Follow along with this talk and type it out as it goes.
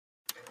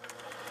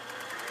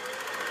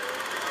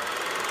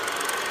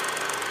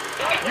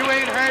You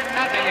ain't heard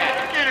nothing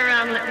yet. Get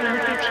around, let me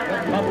get you.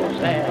 What Bubbles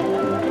said.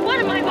 What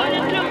am I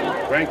going to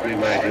do? Frankly,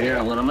 my dear,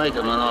 I'm gonna make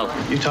him an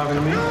offer. You talking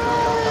to me? Are you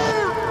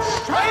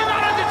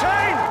not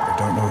entertained? I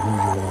don't know who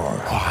you are.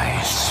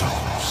 Why so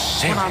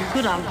serious? When I'm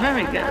good, I'm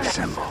very good.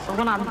 Symbol. But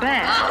when I'm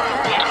bad,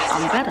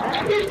 I'm better.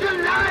 He's a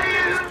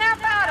liar.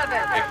 Snap out of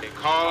it. They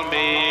call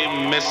me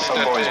Mr.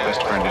 The boy's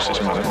best friend is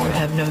his mother. You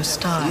have no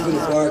style. You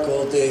can bark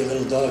all day,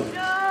 little dog.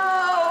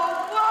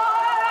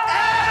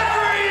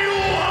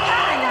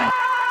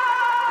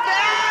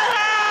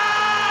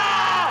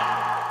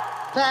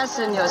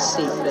 Fasten your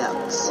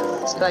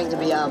seatbelts. It's going to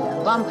be a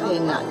bumpy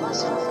night.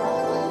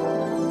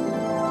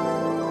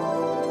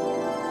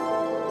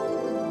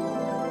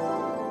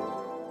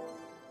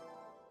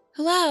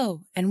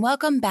 Hello, and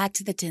welcome back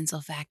to the Tinsel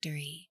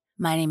Factory.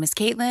 My name is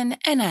Caitlin,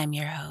 and I'm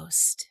your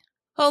host.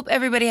 Hope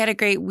everybody had a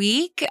great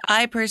week.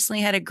 I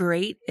personally had a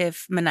great,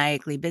 if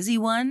maniacally busy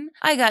one.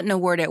 I got an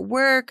award at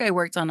work, I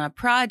worked on a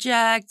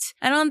project,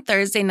 and on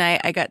Thursday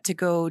night, I got to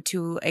go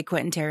to a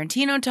Quentin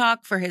Tarantino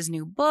talk for his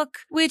new book,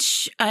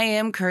 which I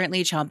am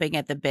currently chomping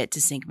at the bit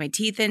to sink my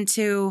teeth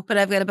into, but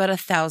I've got about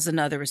 1,000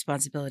 other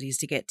responsibilities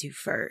to get to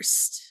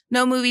first.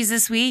 No movies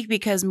this week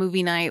because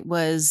movie night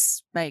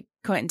was my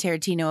Quentin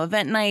Tarantino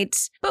event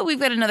night, but we've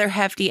got another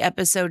hefty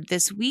episode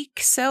this week,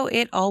 so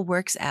it all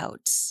works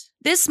out.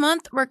 This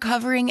month, we're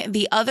covering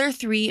the other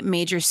three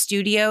major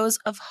studios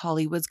of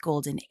Hollywood's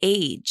golden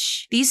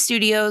age. These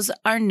studios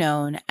are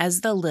known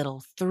as the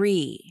Little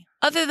Three.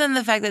 Other than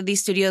the fact that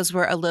these studios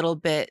were a little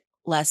bit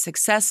less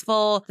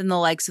successful than the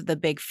likes of the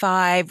Big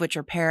Five, which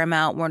are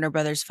Paramount, Warner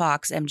Brothers,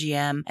 Fox,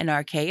 MGM, and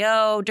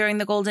RKO during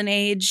the golden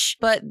age,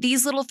 but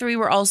these Little Three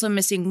were also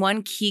missing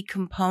one key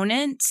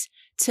component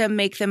to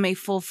make them a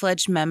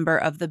full-fledged member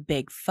of the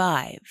Big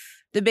Five.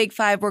 The Big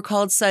Five were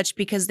called such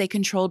because they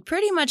controlled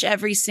pretty much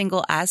every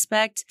single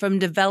aspect, from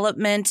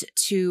development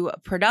to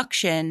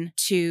production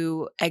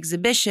to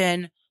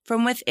exhibition,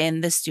 from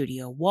within the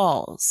studio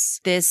walls.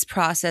 This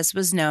process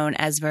was known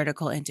as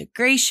vertical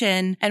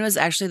integration and was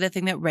actually the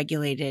thing that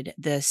regulated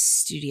the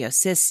studio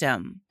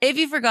system. If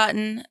you've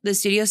forgotten, the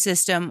studio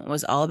system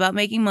was all about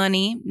making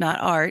money, not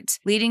art,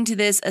 leading to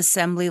this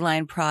assembly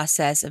line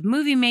process of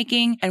movie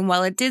making. And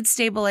while it did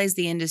stabilize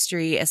the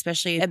industry,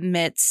 especially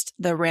amidst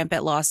the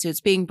rampant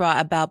lawsuits being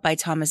brought about by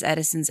Thomas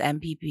Edison's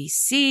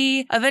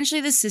MPPC, eventually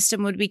the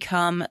system would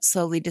become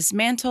slowly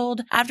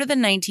dismantled after the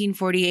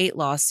 1948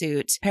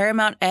 lawsuit,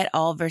 Paramount et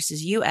al.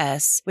 Versus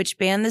US, which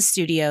banned the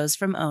studios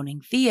from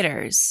owning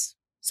theaters.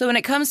 So when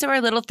it comes to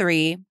our Little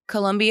Three,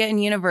 Columbia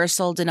and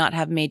Universal did not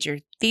have major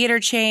theater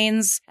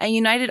chains, and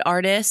United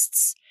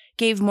Artists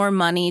gave more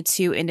money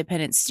to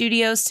independent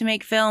studios to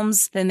make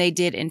films than they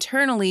did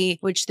internally,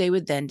 which they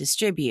would then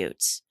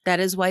distribute. That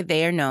is why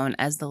they are known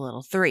as the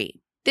Little Three.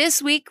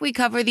 This week, we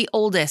cover the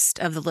oldest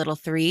of the Little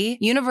Three,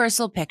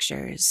 Universal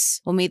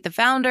Pictures. We'll meet the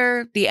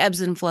founder, the ebbs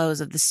and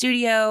flows of the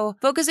studio,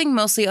 focusing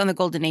mostly on the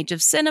golden age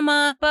of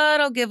cinema, but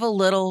I'll give a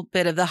little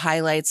bit of the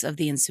highlights of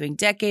the ensuing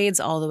decades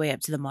all the way up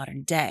to the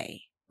modern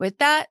day. With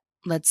that,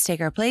 let's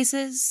take our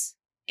places.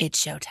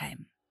 It's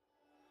showtime.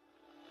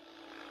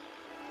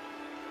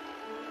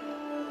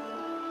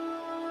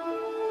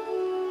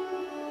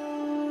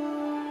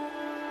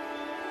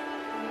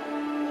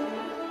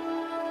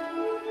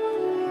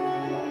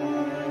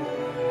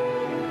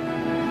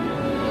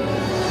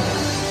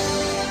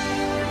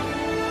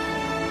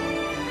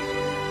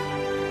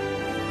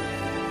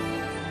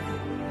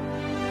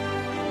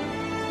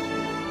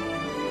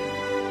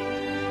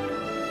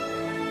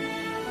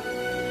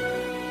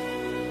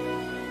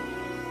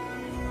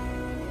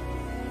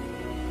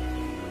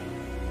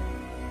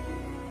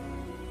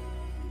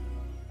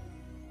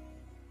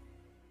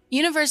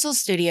 Universal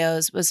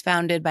Studios was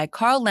founded by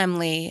Carl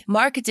Laemmle,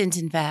 Mark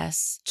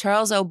Dintenfass,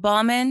 Charles O.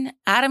 Bauman,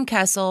 Adam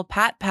Kessel,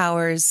 Pat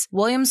Powers,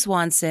 William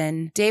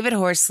Swanson, David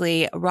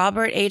Horsley,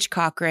 Robert H.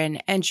 Cochran,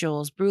 and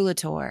Jules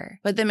Brulitor.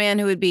 But the man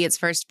who would be its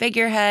first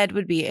figurehead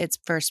would be its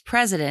first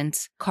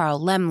president, Carl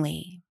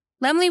Laemmle.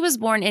 Laemmle was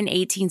born in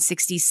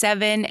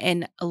 1867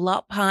 in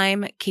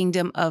Loppeheim,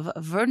 Kingdom of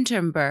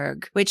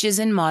Württemberg, which is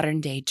in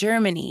modern-day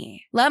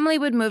Germany. Laemmle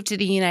would move to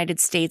the United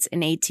States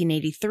in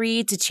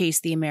 1883 to chase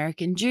the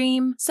American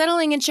dream,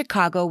 settling in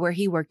Chicago where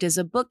he worked as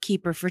a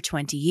bookkeeper for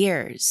 20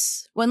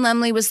 years. When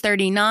Laemmle was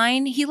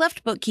 39, he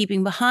left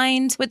bookkeeping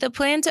behind with a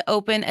plan to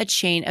open a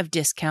chain of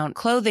discount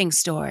clothing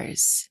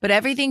stores. But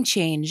everything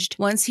changed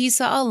once he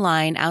saw a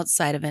line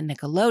outside of a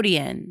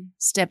Nickelodeon.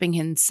 Stepping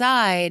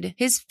inside,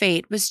 his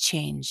fate was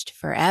changed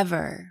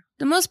forever.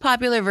 The most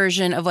popular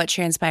version of what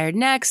transpired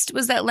next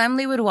was that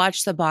Laemmle would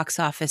watch the box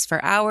office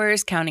for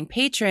hours, counting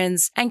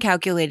patrons and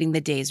calculating the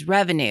day's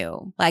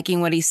revenue. Liking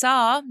what he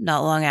saw,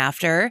 not long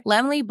after,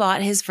 Laemmle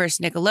bought his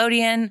first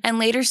Nickelodeon and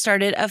later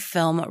started a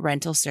film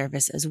rental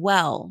service as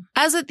well.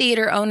 As a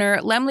theater owner,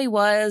 Laemmle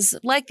was,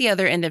 like the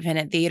other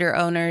independent theater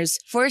owners,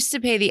 forced to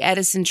pay the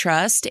Edison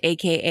Trust,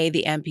 aka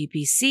the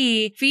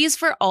MPPC, fees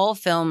for all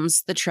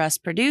films the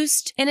trust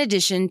produced, in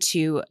addition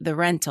to the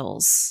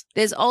rentals.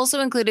 This also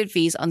included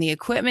fees on the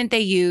equipment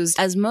equipment they used,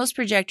 as most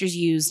projectors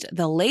used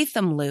the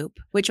Latham loop,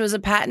 which was a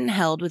patent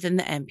held within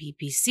the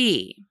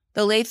MPPC.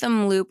 The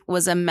Latham loop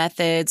was a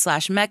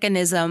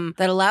method/mechanism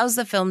that allows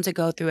the film to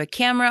go through a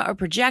camera or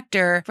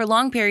projector for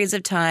long periods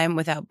of time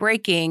without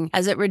breaking,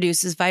 as it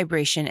reduces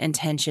vibration and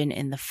tension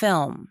in the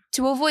film.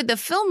 To avoid the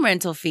film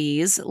rental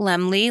fees,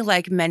 Laemmle,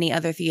 like many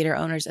other theater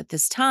owners at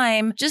this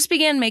time, just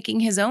began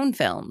making his own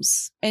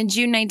films. In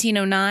June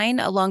 1909,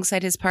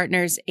 alongside his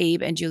partners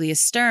Abe and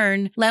Julius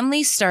Stern,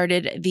 Laemmle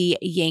started the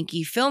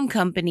Yankee Film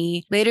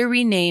Company, later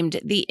renamed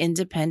the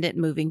Independent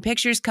Moving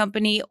Pictures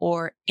Company,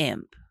 or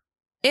IMP.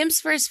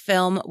 IMP's first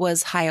film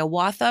was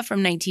Hiawatha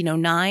from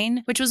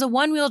 1909, which was a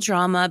one-reel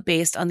drama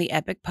based on the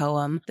epic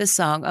poem The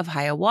Song of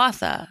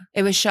Hiawatha.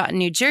 It was shot in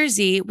New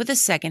Jersey with a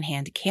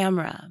second-hand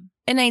camera.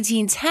 In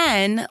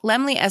 1910,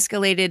 Laemmle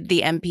escalated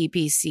the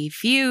MPPC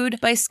feud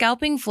by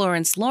scalping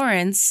Florence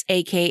Lawrence,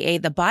 aka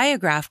the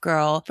Biograph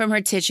Girl, from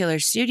her titular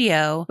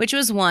studio, which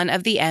was one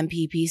of the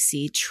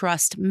MPPC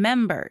Trust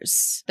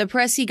members. The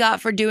press he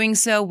got for doing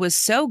so was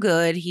so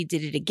good, he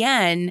did it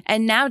again,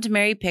 and nabbed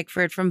Mary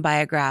Pickford from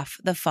Biograph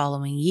the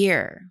following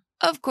year.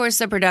 Of course,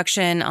 the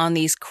production on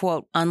these,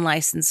 quote,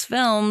 unlicensed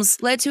films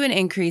led to an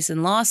increase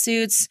in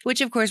lawsuits,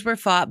 which of course were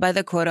fought by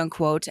the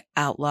quote-unquote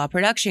outlaw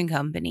production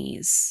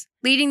companies.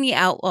 Leading the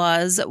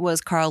outlaws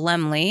was Carl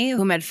Laemmle,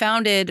 whom had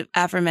founded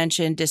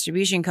aforementioned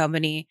distribution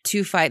company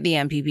to fight the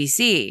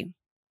MPPC.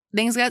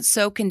 Things got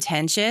so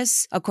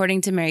contentious,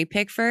 according to Mary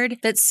Pickford,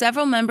 that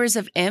several members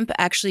of IMP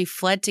actually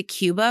fled to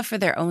Cuba for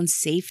their own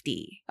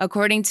safety.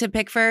 According to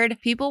Pickford,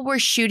 people were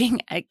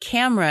shooting at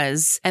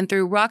cameras and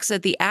threw rocks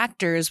at the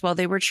actors while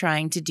they were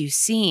trying to do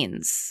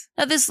scenes.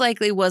 Now, this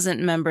likely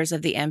wasn't members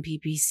of the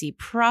MPPC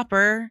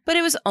proper, but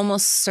it was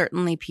almost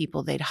certainly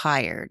people they'd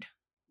hired.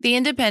 The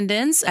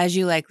independents, as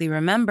you likely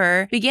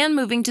remember, began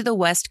moving to the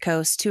West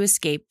Coast to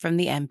escape from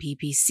the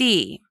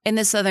MPPC. In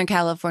the Southern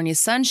California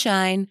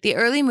sunshine, the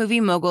early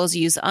movie moguls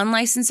used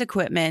unlicensed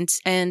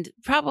equipment and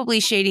probably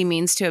shady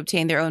means to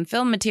obtain their own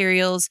film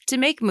materials to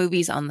make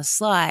movies on the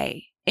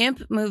sly.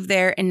 IMP moved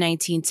there in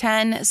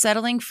 1910,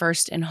 settling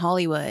first in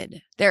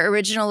Hollywood. Their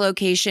original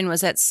location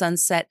was at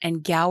Sunset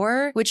and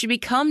Gower, which would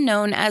become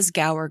known as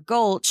Gower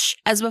Gulch,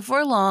 as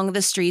before long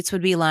the streets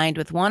would be lined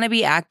with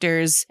wannabe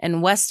actors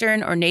in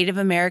Western or Native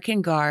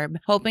American garb,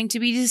 hoping to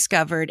be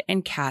discovered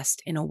and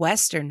cast in a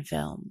Western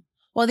film.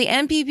 While the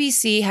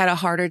MPPC had a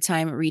harder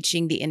time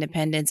reaching the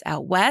independents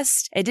out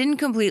west, it didn't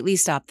completely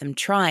stop them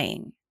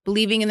trying.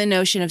 Believing in the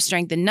notion of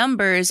strength in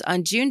numbers,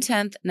 on June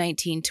 10,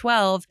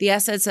 1912, the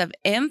assets of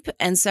IMP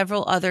and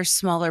several other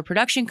smaller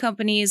production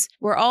companies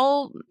were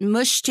all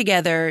mushed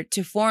together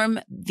to form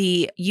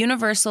the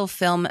Universal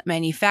Film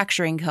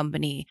Manufacturing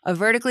Company, a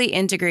vertically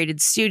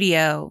integrated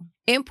studio.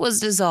 IMP was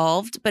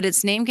dissolved, but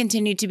its name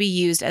continued to be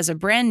used as a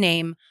brand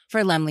name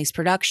for Laemmle's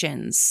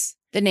productions.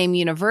 The name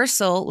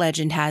Universal,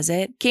 legend has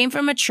it, came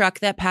from a truck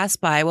that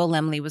passed by while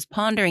Laemmle was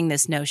pondering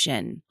this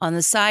notion. On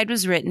the side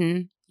was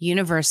written,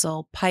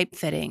 Universal Pipe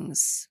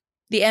Fittings.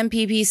 The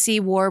MPPC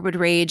war would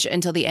rage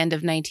until the end of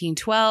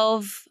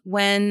 1912,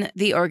 when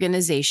the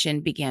organization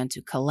began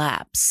to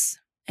collapse.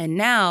 And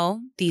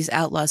now, these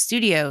outlaw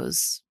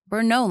studios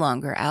were no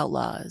longer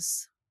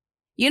outlaws.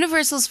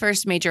 Universal's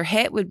first major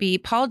hit would be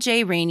Paul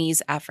J.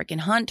 Rainey's African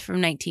Hunt from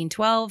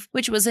 1912,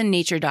 which was a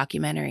nature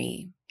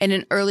documentary. In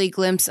an early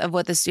glimpse of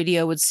what the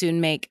studio would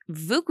soon make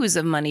vukus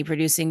of money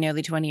producing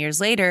nearly 20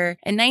 years later,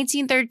 in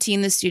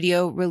 1913 the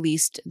studio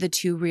released the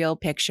two-reel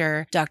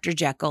picture Dr.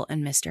 Jekyll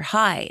and Mr.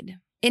 Hyde.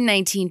 In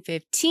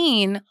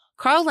 1915,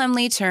 Carl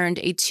Laemmle turned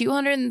a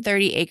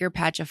 230-acre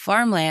patch of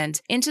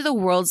farmland into the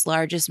world's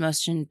largest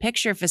motion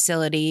picture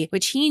facility,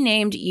 which he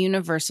named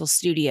Universal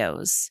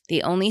Studios,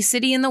 the only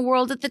city in the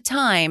world at the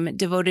time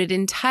devoted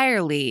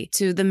entirely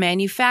to the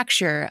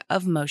manufacture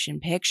of motion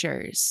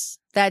pictures.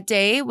 That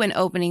day, when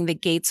opening the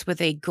gates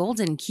with a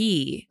golden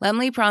key,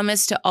 Laemmle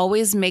promised to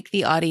always make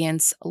the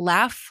audience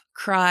laugh,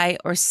 cry,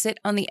 or sit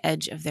on the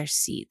edge of their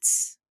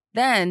seats.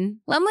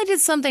 Then, Laemmle did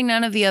something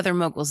none of the other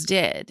moguls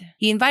did.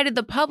 He invited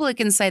the public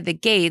inside the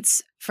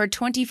gates for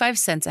 25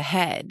 cents a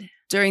head.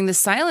 During the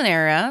silent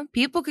era,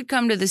 people could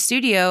come to the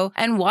studio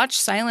and watch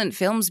silent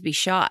films be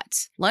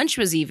shot. Lunch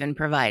was even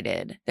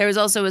provided. There was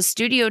also a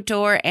studio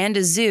tour and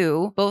a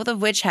zoo, both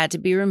of which had to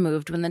be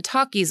removed when the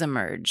talkies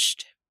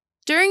emerged.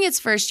 During its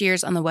first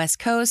years on the West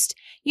Coast,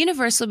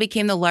 Universal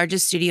became the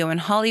largest studio in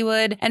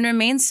Hollywood and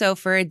remained so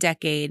for a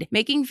decade,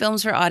 making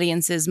films for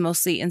audiences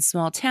mostly in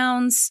small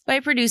towns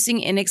by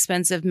producing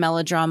inexpensive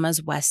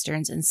melodramas,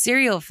 westerns, and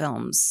serial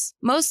films.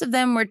 Most of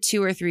them were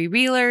 2 or 3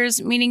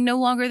 reelers, meaning no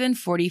longer than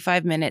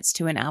 45 minutes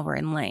to an hour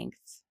in length.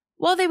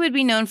 While they would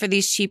be known for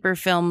these cheaper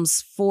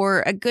films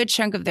for a good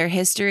chunk of their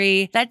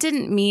history, that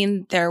didn't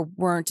mean there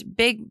weren't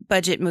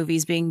big-budget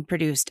movies being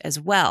produced as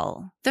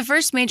well. The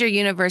first major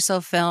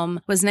Universal film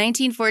was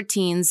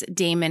 1914's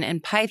Damon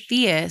and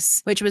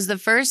Pythias, which was the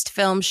first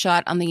film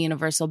shot on the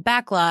Universal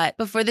backlot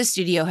before the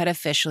studio had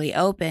officially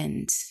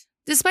opened.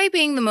 Despite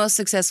being the most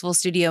successful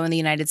studio in the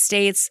United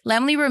States,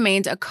 Laemmle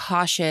remained a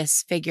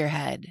cautious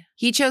figurehead.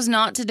 He chose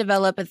not to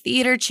develop a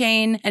theater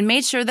chain and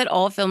made sure that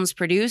all films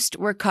produced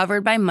were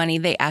covered by money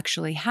they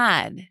actually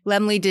had.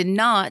 Laemmle did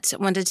not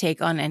want to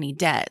take on any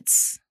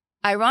debts.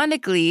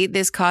 Ironically,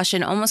 this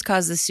caution almost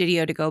caused the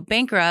studio to go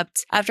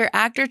bankrupt after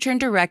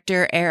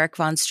actor-turned-director Erich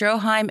von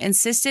Stroheim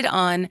insisted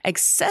on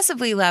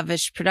excessively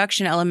lavish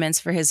production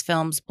elements for his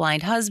films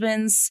Blind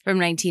Husbands from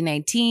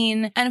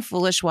 1919 and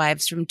Foolish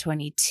Wives from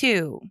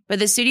 22. But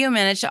the studio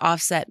managed to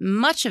offset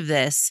much of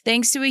this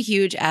thanks to a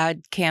huge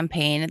ad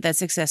campaign that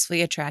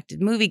successfully attracted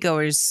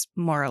moviegoers,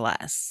 more or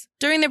less.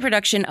 During the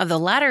production of the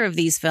latter of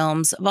these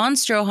films, von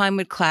Stroheim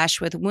would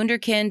clash with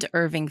wunderkind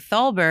Irving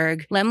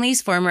Thalberg,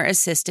 Laemmle's former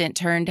assistant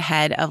turned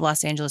head of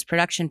Los Angeles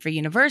production for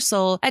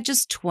Universal, at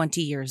just 20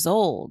 years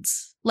old.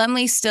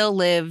 Laemmle still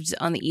lived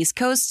on the East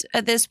Coast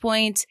at this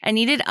point and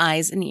needed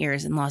eyes and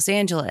ears in Los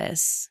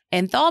Angeles.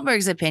 In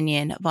Thalberg's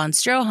opinion, von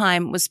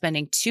Stroheim was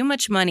spending too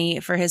much money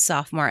for his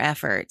sophomore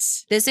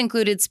efforts. This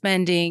included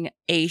spending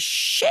a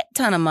shit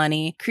ton of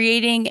money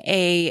creating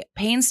a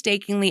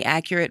painstakingly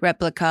accurate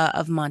replica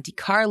of Monte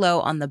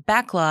Carlo on the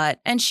backlot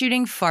and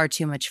shooting far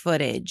too much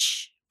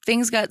footage.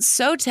 Things got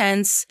so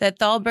tense that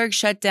Thalberg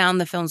shut down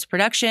the film's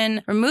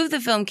production, removed the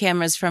film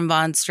cameras from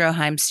von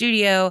Stroheim's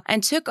studio,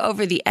 and took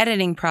over the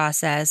editing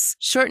process,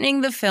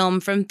 shortening the film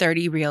from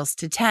 30 reels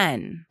to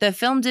 10. The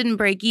film didn't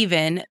break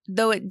even,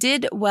 though it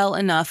did well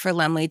enough for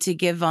Laemmle to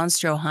give von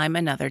Stroheim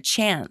another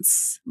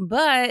chance.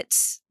 But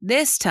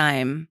this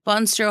time,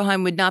 von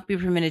Stroheim would not be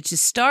permitted to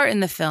star in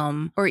the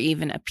film or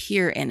even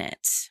appear in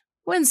it.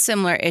 When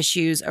similar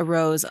issues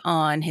arose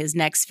on his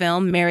next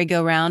film,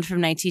 Merry-Go-Round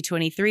from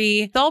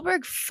 1923,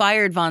 Thalberg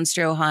fired von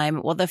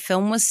Stroheim while the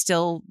film was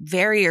still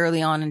very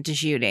early on into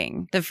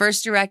shooting, the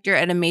first director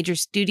at a major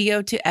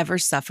studio to ever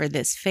suffer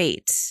this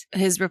fate.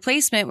 His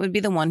replacement would be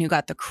the one who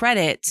got the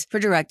credit for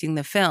directing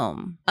the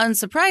film.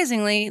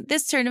 Unsurprisingly,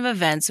 this turn of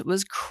events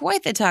was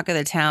quite the talk of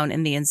the town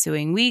in the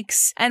ensuing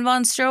weeks, and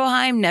von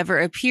Stroheim never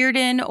appeared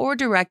in or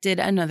directed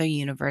another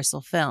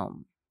Universal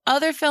film.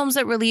 Other films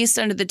that released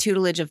under the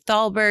tutelage of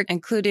Thalberg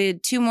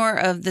included two more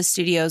of the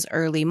studio's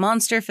early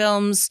monster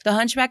films, The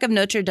Hunchback of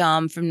Notre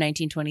Dame from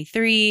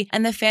 1923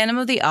 and The Phantom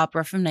of the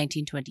Opera from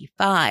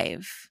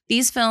 1925.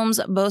 These films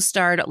both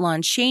starred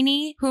Lon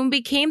Chaney, whom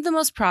became the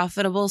most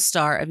profitable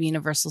star of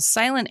Universal's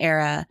silent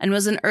era and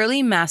was an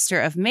early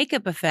master of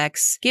makeup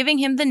effects, giving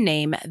him the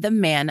name The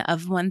Man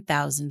of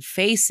 1,000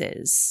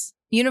 Faces.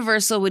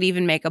 Universal would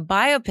even make a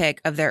biopic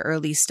of their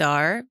early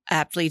star,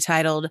 aptly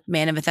titled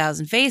Man of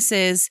 1,000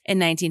 Faces, in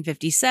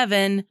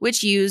 1957,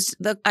 which used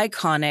the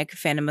iconic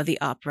Phantom of the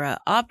Opera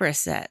opera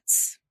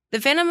sets. The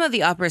Phantom of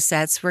the Opera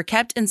sets were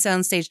kept in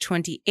Soundstage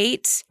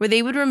 28, where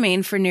they would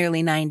remain for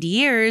nearly 90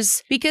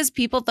 years because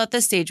people thought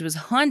the stage was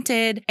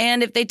haunted,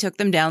 and if they took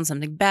them down,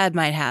 something bad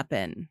might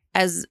happen.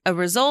 As a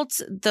result,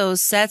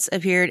 those sets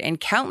appeared in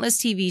countless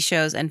TV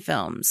shows and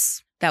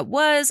films. That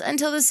was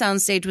until the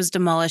soundstage was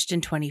demolished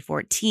in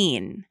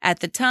 2014.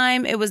 At the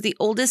time, it was the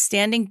oldest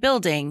standing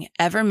building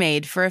ever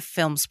made for a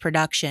film's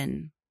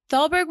production.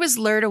 Thalberg was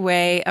lured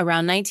away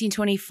around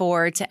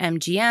 1924 to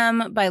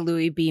MGM by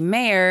Louis B.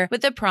 Mayer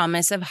with the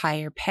promise of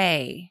higher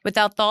pay.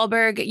 Without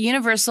Thalberg,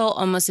 Universal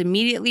almost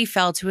immediately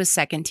fell to a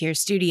second-tier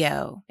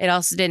studio. It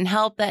also didn't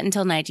help that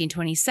until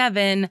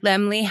 1927,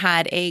 Laemmle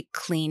had a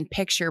clean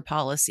picture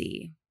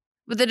policy.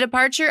 With the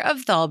departure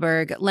of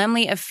Thalberg,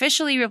 Laemmle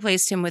officially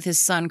replaced him with his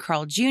son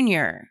Carl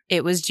Jr.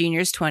 It was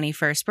Jr.'s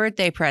 21st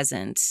birthday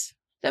present.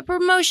 The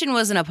promotion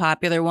wasn't a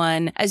popular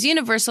one, as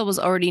Universal was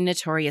already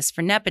notorious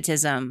for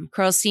nepotism.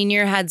 Carl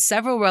Sr. had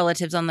several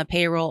relatives on the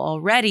payroll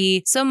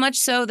already, so much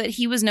so that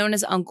he was known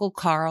as Uncle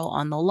Carl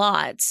on the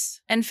lot.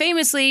 And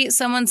famously,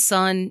 someone's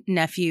son,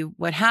 nephew,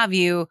 what have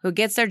you, who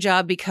gets their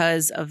job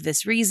because of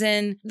this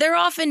reason, they're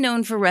often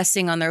known for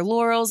resting on their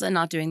laurels and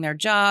not doing their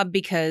job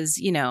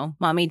because,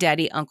 mommy,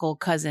 daddy, uncle,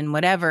 cousin,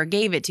 whatever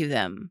gave it to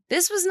them.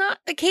 This was not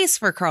the case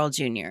for Carl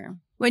Jr.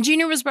 When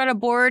Jr. was brought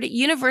aboard,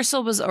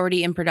 Universal was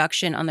already in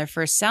production on their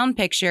first sound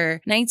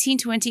picture,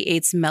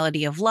 1928's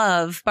Melody of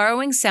Love,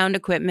 borrowing sound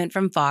equipment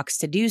from Fox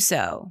to do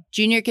so.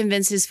 Jr.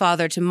 convinced his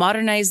father to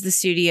modernize the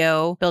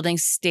studio, building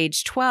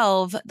Stage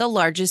 12, the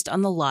largest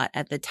on the lot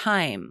at the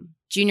time.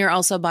 Jr.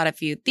 also bought a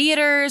few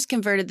theaters,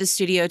 converted the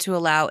studio to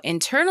allow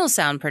internal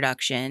sound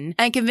production,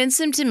 and convinced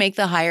him to make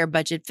the higher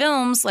budget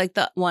films like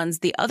the ones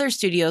the other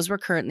studios were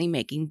currently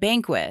making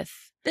bank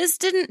with. This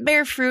didn't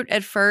bear fruit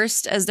at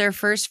first, as their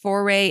first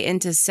foray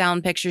into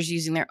sound pictures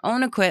using their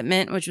own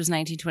equipment, which was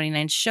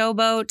 1929's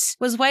Showboat,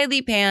 was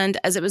widely panned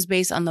as it was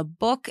based on the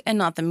book and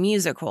not the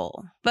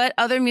musical. But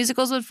other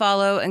musicals would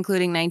follow,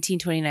 including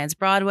 1929's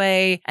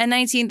Broadway and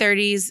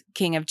 1930's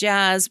King of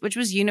Jazz, which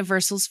was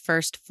Universal's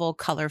first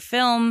full-color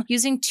film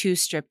using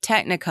two-strip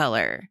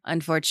Technicolor.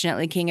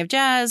 Unfortunately, King of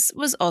Jazz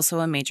was also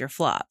a major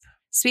flop.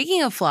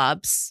 Speaking of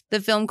flops, the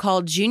film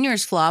called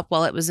Junior's flop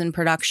while it was in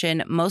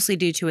production, mostly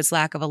due to its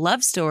lack of a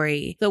love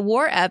story. The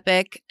war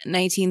epic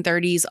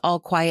 1930s All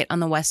Quiet on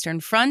the Western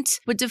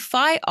Front would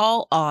defy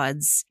all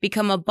odds,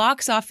 become a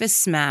box office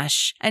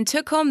smash, and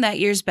took home that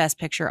year's Best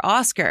Picture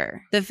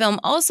Oscar. The film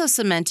also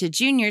cemented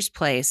Junior's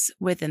place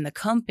within the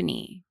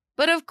company.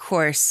 But of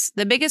course,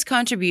 the biggest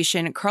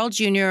contribution Carl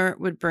Jr.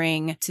 would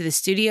bring to the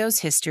studio's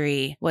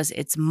history was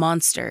its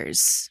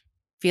monsters.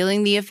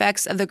 Feeling the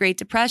effects of the Great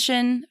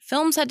Depression,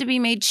 films had to be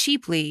made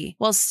cheaply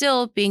while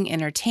still being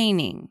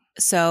entertaining.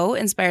 So,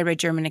 inspired by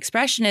German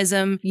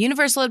Expressionism,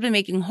 Universal had been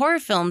making horror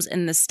films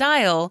in the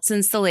style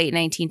since the late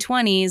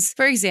 1920s,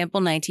 for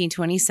example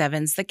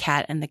 1927's The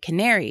Cat and the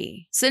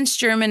Canary. Since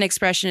German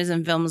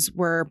Expressionism films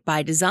were,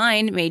 by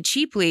design, made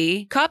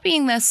cheaply,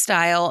 copying this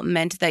style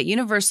meant that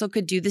Universal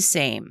could do the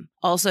same.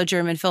 Also,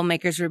 German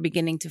filmmakers were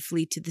beginning to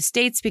flee to the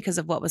States because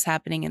of what was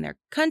happening in their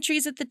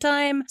countries at the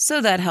time,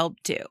 so that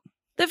helped too.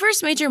 The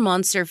first major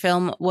monster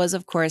film was,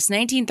 of course,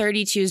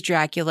 1932's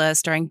Dracula,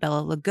 starring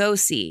Bela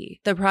Lugosi.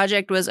 The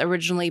project was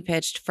originally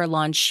pitched for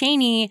Lon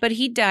Chaney, but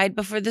he died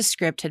before the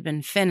script had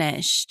been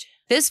finished.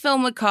 This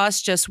film would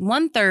cost just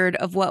 1/3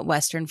 of what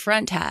Western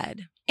Front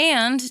had.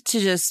 And to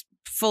just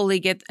fully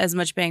get as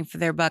much bang for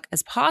their buck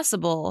as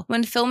possible,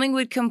 when filming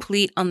would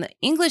complete on the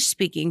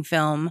English-speaking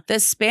film, the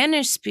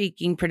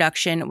Spanish-speaking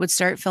production would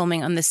start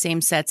filming on the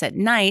same sets at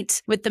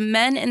night, with the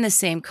men in the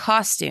same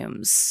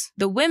costumes.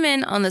 The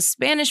women on the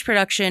Spanish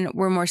production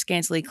were more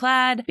scantily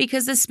clad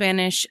because the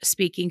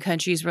Spanish-speaking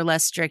countries were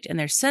less strict in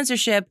their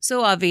censorship,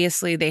 so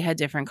obviously they had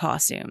different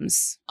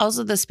costumes.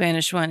 Also, the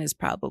Spanish one is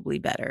probably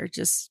better,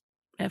 just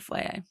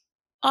FYI.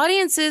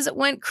 Audiences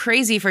went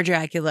crazy for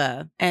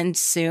Dracula, and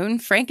soon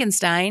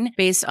Frankenstein,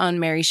 based on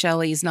Mary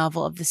Shelley's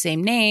novel of the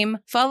same name,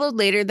 followed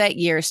later that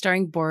year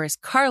starring Boris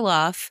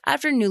Karloff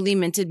after newly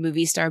minted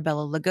movie star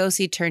Bela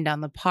Lugosi turned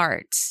down the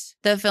part.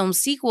 The film's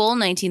sequel,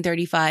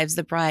 1935's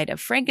The Bride of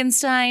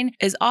Frankenstein,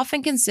 is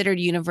often considered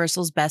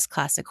Universal's best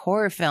classic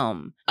horror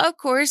film. Of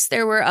course,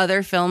 there were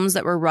other films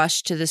that were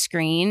rushed to the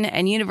screen,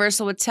 and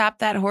Universal would tap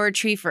that horror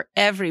tree for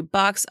every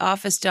box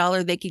office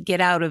dollar they could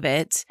get out of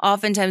it,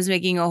 oftentimes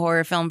making a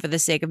horror film for the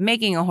sake of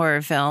making a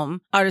horror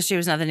film. Artistry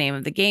was not the name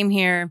of the game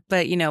here,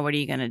 but what are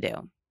you gonna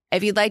do?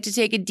 If you'd like to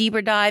take a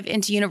deeper dive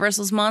into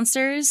Universal's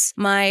monsters,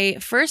 my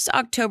first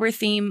October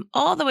theme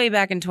all the way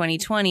back in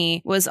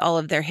 2020 was all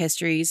of their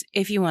histories,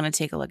 if you want to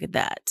take a look at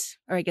that.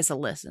 Or I guess a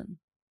listen.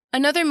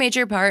 Another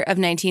major part of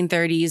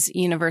 1930s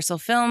Universal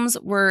films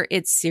were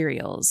its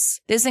serials.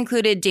 This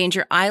included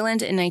Danger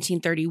Island in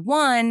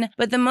 1931,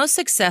 but the most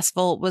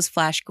successful was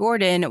Flash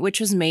Gordon, which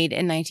was made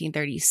in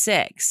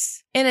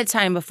 1936. In a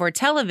time before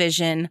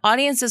television,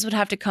 audiences would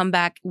have to come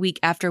back week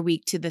after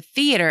week to the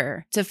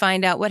theater to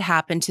find out what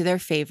happened to their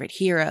favorite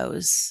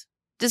heroes.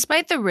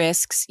 Despite the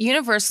risks,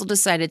 Universal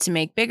decided to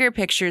make bigger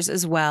pictures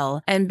as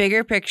well, and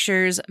bigger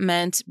pictures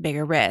meant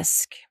bigger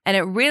risk. And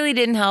it really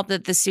didn't help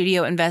that the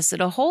studio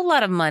invested a whole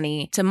lot of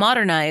money to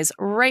modernize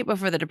right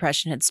before the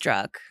Depression had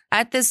struck.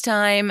 At this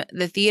time,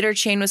 the theater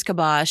chain was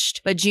kiboshed,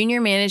 but Junior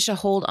managed to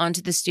hold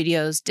onto the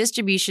studio's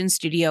distribution,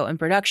 studio, and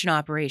production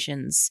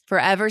operations,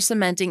 forever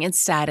cementing its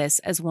status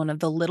as one of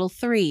the Little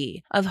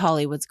Three of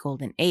Hollywood's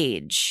golden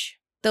age.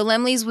 The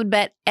Laemmles would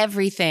bet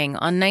everything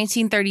on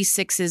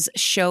 1936's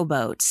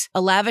Showboat,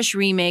 a lavish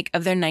remake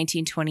of their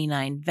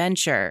 1929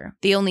 venture.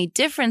 The only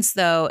difference,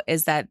 though,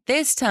 is that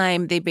this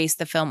time they based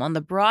the film on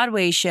the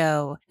Broadway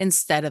show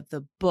instead of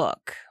the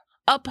book.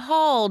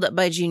 Appalled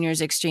by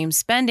Junior's extreme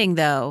spending,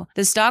 though,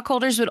 the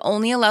stockholders would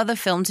only allow the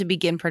film to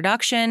begin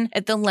production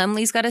if the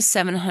Laemmles got a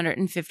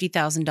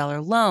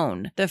 $750,000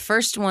 loan, the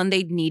first one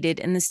they'd needed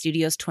in the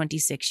studio's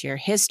 26-year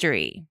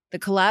history. The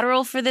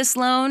collateral for this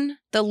loan?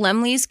 The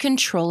Laemmles'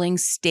 controlling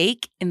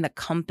stake in the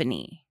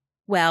company.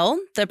 Well,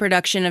 the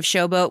production of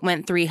Showboat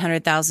went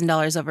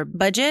 $300,000 over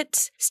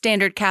budget.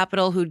 Standard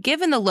Capital, who'd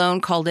given the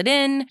loan, called it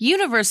in.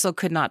 Universal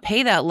could not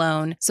pay that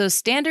loan, so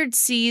Standard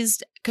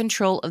seized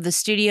control of the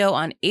studio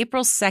on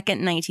April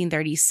 2nd,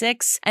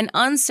 1936, and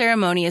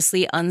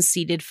unceremoniously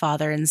unseated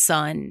father and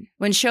son.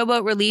 When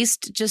Showboat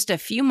released just a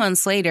few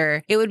months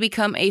later, it would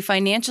become a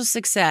financial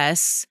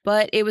success,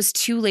 but it was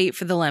too late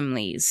for the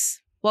Laemmles.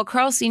 While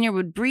Carl Sr.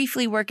 would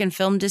briefly work in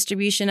film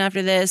distribution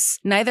after this,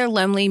 neither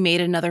Laemmle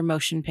made another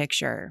motion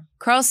picture.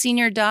 Carl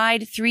Sr.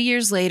 died 3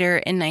 years later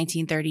in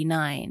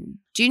 1939.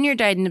 Jr.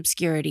 died in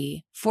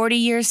obscurity, 40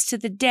 years to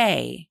the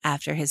day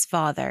after his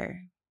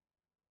father.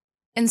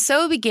 And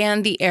so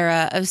began the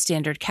era of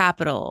Standard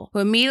Capital, who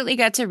immediately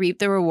got to reap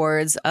the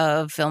rewards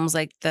of films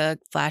like the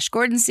Flash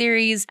Gordon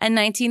series and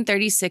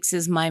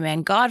 1936's My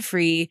Man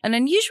Godfrey, an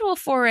unusual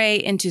foray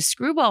into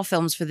screwball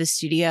films for the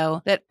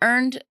studio that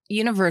earned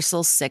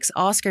Universal 6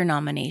 Oscar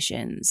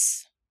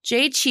nominations.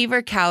 J.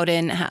 Cheever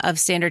Cowden of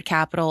Standard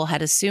Capital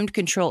had assumed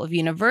control of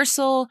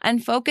Universal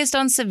and focused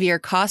on severe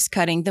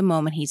cost-cutting the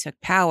moment he took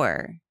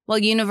power. While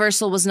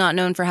Universal was not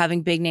known for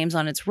having big names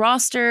on its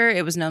roster,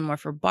 it was known more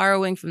for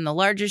borrowing from the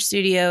larger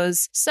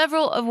studios.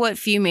 Several of what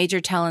few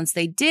major talents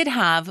they did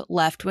have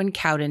left when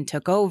Cowden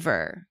took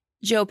over.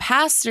 Joe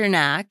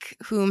Pasternak,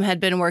 whom had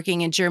been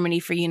working in Germany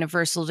for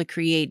Universal to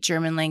create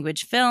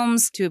German-language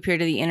films to appear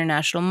to the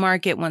international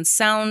market once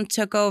sound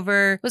took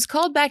over, was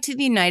called back to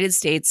the United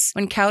States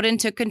when Cowden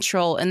took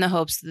control in the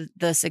hopes that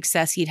the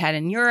success he'd had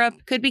in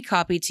Europe could be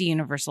copied to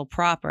Universal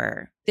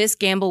proper. This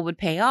gamble would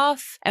pay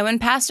off, and when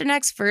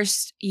Pasternak's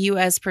first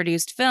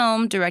U.S.-produced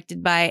film,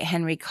 directed by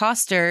Henry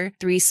Koster,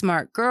 Three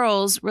Smart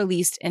Girls,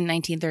 released in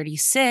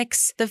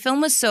 1936, the film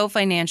was so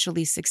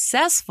financially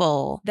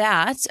successful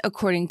that,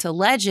 according to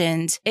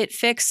legend, it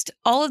fixed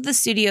all of the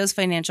studio's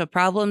financial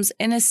problems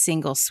in a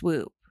single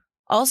swoop.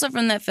 Also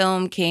from that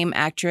film came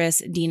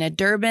actress Dina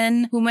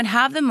Durbin, who would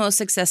have the most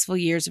successful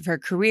years of her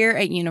career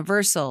at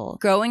Universal,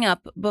 growing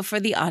up before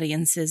the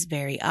audience's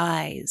very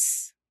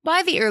eyes.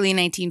 By the early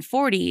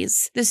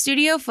 1940s, the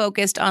studio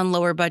focused on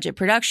lower-budget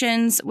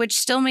productions, which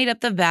still made up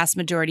the vast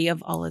majority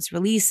of all its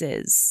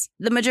releases.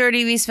 The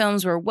majority of these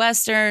films were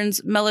westerns,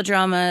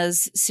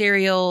 melodramas,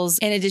 serials.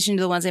 In addition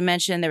to the ones I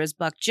mentioned, there was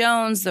Buck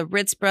Jones, the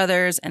Ritz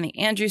Brothers, and the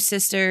Andrews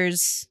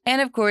Sisters.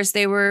 And of course,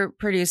 they were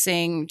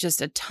producing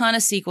just a ton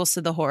of sequels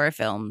to the horror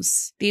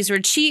films. These were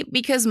cheap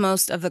because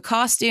most of the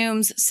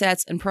costumes,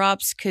 sets, and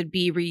props could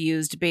be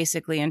reused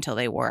basically until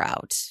they wore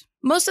out.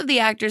 Most of the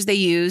actors they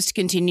used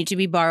continued to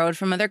be borrowed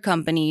from other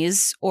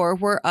companies or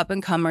were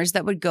up-and-comers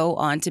that would go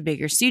on to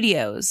bigger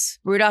studios.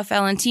 Rudolph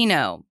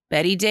Valentino,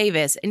 Bette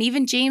Davis, and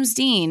even James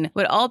Dean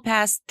would all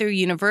pass through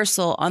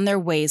Universal on their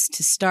ways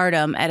to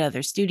stardom at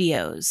other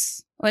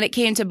studios. When it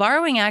came to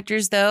borrowing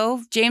actors,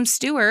 though, James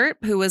Stewart,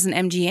 who was an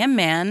MGM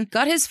man,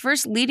 got his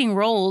first leading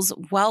roles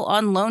while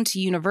on loan to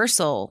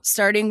Universal,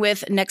 starting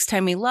with Next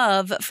Time We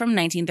Love from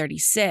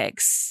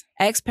 1936.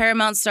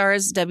 Ex-Paramount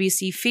stars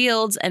W.C.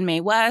 Fields and Mae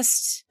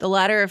West, the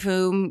latter of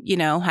whom,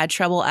 had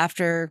trouble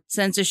after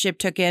censorship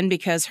took in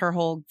because her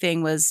whole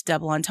thing was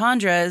double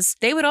entendres,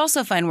 they would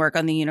also find work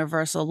on the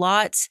Universal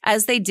lot,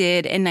 as they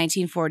did in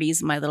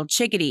 1940's My Little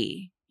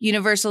Chickadee.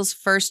 Universal's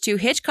first two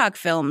Hitchcock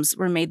films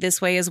were made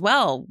this way as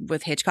well,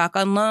 with Hitchcock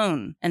on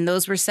loan, and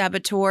those were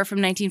Saboteur from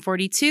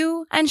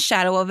 1942 and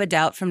Shadow of a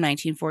Doubt from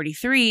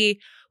 1943,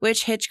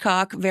 which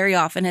Hitchcock very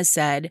often has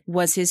said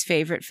was his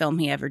favorite film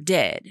he ever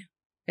did.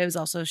 It was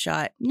also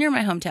shot near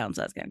my hometown,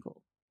 so that's kind of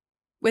cool.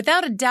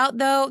 Without a doubt,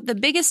 though, the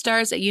biggest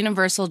stars at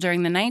Universal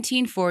during the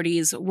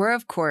 1940s were,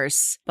 of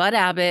course, Bud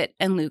Abbott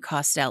and Lou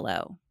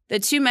Costello. The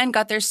two men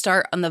got their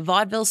start on the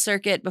vaudeville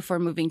circuit before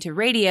moving to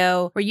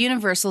radio, where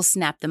Universal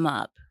snapped them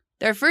up.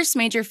 Their first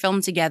major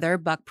film together,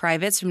 Buck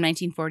Privates from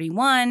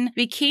 1941,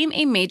 became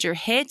a major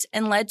hit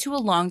and led to a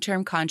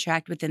long-term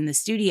contract within the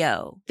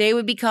studio. They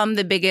would become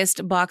the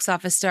biggest box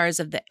office stars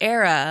of the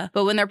era,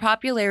 but when their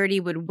popularity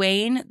would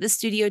wane, the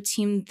studio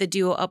teamed the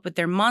duo up with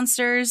their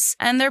Monsters,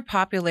 and their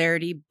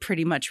popularity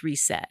pretty much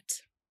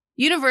reset.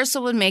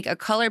 Universal would make a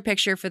color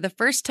picture for the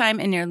first time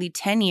in nearly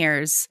 10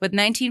 years with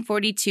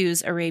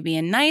 1942's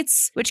Arabian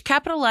Nights, which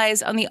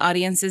capitalized on the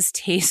audience's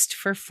taste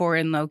for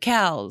foreign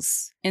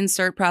locales.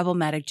 Insert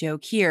problematic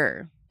joke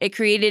here. It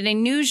created a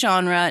new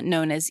genre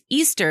known as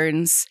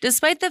Easterns,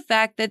 despite the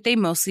fact that they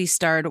mostly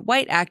starred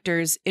white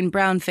actors in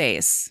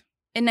brownface.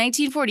 In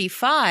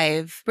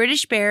 1945,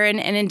 British baron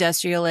and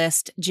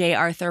industrialist J.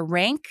 Arthur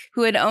Rank,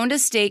 who had owned a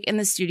stake in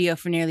the studio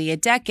for nearly a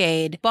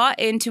decade, bought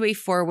into a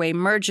four-way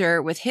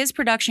merger with his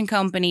production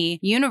company,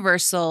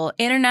 Universal,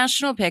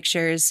 International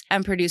Pictures,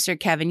 and producer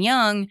Kevin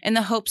Young in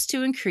the hopes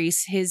to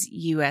increase his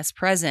U.S.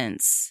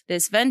 presence.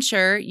 This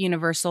venture,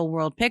 Universal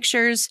World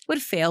Pictures,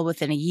 would fail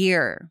within a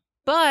year.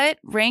 But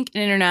Rank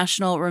and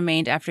International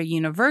remained after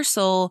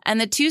Universal,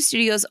 and the two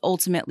studios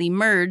ultimately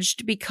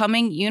merged,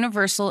 becoming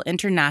Universal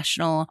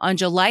International on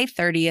July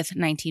 30th,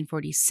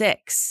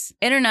 1946.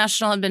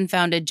 International had been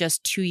founded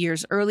just 2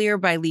 years earlier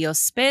by Leo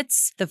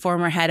Spitz, the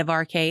former head of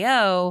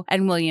RKO,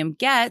 and William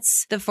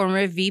Goetz, the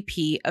former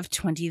VP of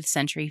 20th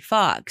Century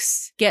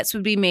Fox. Goetz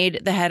would be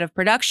made the head of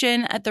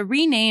production at the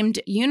renamed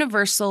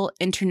Universal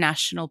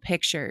International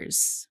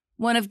Pictures.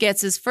 One of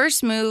Goetz's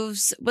first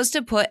moves was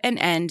to put an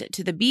end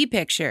to the B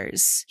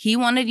Pictures. He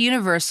wanted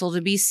Universal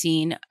to be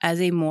seen as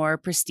a more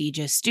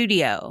prestigious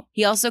studio.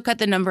 He also cut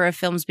the number of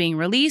films being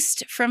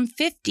released from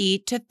 50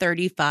 to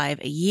 35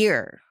 a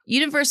year.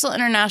 Universal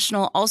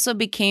International also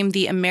became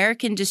the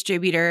American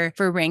distributor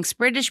for Rank's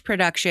British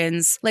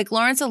productions, like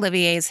Laurence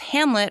Olivier's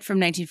Hamlet from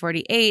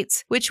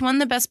 1948, which won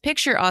the Best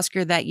Picture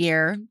Oscar that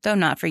year, though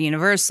not for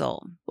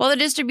Universal. While the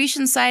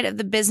distribution side of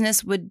the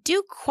business would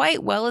do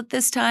quite well at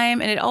this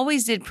time, and it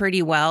always did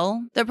pretty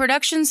well, the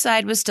production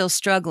side was still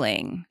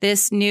struggling.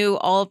 This new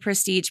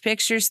all-prestige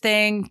pictures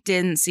thing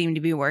didn't seem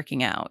to be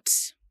working out.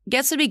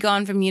 Goetz would be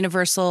gone from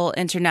Universal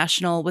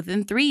International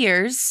within 3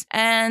 years,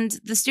 and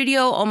the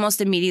studio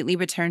almost immediately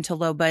returned to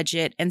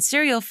low-budget and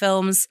serial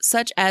films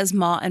such as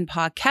Ma and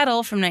Pa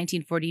Kettle from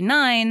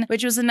 1949,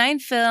 which was a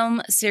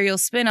 9-film serial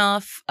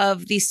spin-off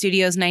of the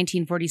studio's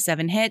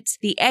 1947 hit,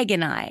 The Egg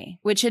and I,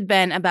 which had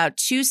been about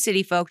two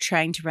city folk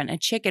trying to run a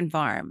chicken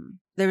farm.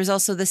 There was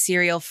also the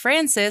serial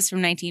Francis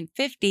from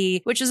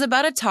 1950, which was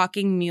about a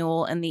talking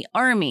mule in the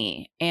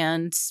army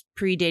and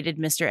predated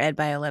Mr. Ed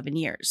by 11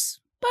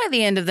 years. By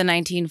the end of the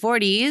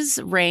 1940s,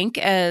 Rank,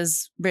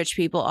 as rich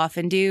people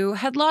often do,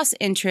 had lost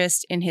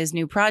interest in his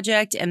new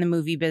project and the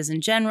movie biz in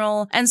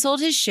general, and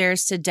sold his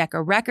shares to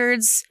Decca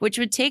Records, which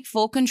would take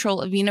full control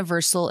of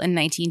Universal in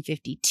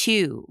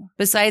 1952.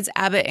 Besides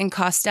Abbott and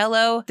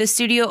Costello, the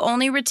studio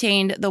only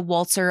retained the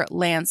Walter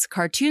Lantz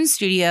Cartoon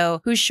Studio,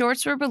 whose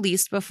shorts were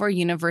released before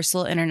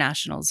Universal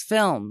International's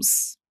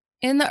films.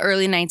 In the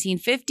early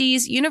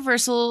 1950s,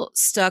 Universal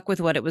stuck with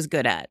what it was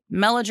good at: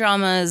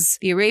 melodramas,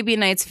 the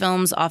Arabian Nights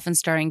films often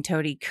starring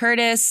Tony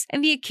Curtis,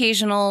 and the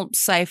occasional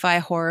sci-fi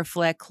horror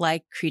flick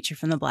like Creature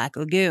from the Black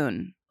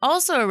Lagoon.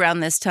 Also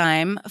around this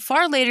time,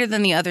 far later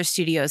than the other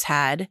studios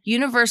had,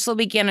 Universal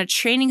began a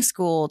training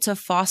school to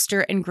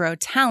foster and grow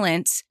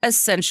talent,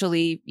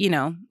 essentially,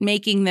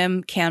 making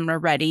them camera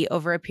ready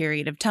over a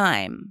period of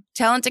time.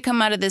 Talent to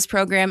come out of this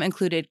program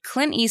included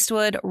Clint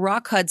Eastwood,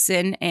 Rock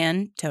Hudson,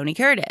 and Tony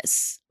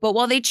Curtis. But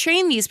while they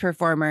trained these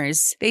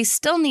performers, they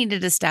still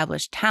needed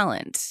established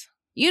talent.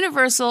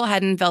 Universal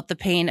hadn't felt the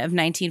pain of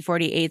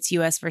 1948's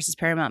US versus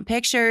Paramount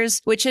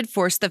Pictures, which had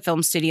forced the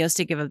film studios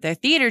to give up their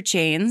theater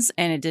chains,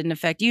 and it didn't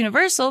affect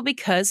Universal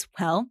because,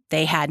 well,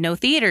 they had no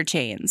theater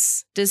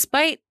chains.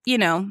 Despite,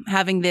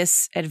 having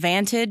this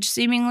advantage,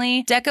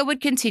 seemingly, Decca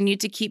would continue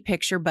to keep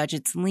picture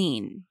budgets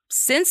lean.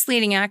 Since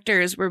leading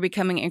actors were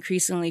becoming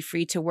increasingly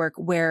free to work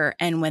where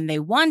and when they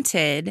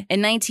wanted,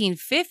 in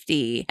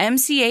 1950,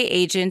 MCA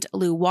agent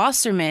Lew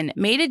Wasserman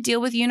made a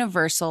deal with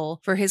Universal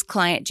for his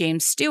client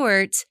James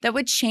Stewart that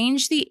would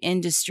change the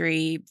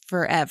industry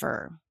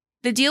forever.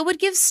 The deal would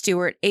give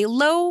Stewart a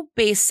low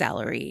base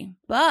salary,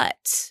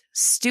 but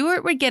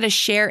Stewart would get a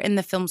share in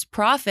the film's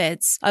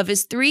profits of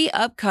his 3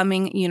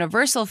 upcoming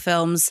Universal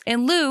films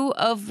in lieu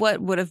of what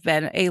would have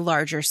been a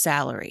larger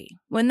salary.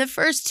 When the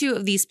first 2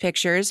 of these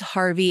pictures,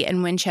 Harvey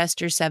and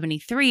Winchester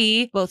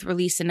 73, both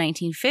released in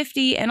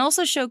 1950 and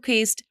also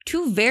showcased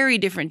 2 very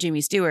different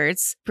Jimmy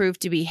Stewarts,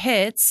 proved to be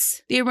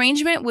hits, the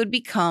arrangement would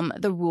become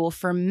the rule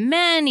for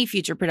many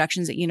future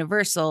productions at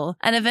Universal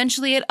and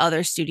eventually at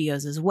other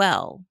studios as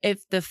well.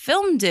 If the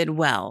film did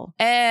well,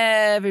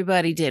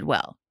 everybody did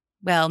well.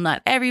 Well,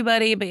 not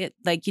everybody,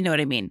 but you know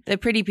what I mean. The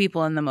pretty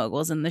people and the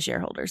moguls and the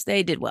shareholders,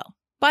 they did well.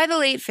 By the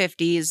late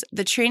 50s,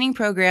 the training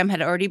program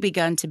had already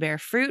begun to bear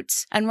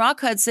fruit, and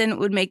Rock Hudson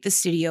would make the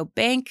studio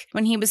bank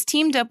when he was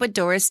teamed up with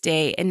Doris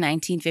Day in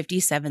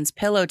 1957's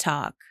Pillow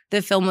Talk.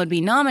 The film would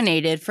be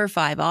nominated for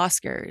 5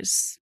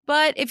 Oscars.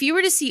 But if you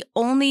were to see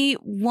only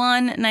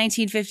one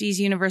 1950s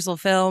Universal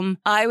film,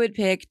 I would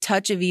pick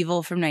Touch of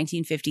Evil from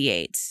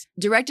 1958.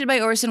 Directed by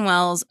Orson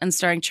Welles and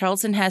starring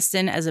Charlton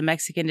Heston as a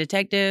Mexican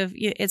detective,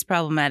 it's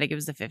problematic, it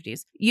was the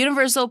 50s.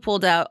 Universal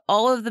pulled out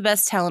all of the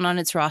best talent on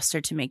its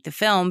roster to make the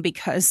film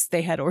because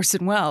they had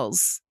Orson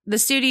Welles. The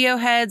studio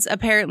heads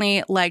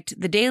apparently liked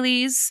the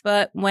dailies,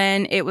 but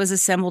when it was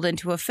assembled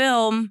into a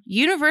film,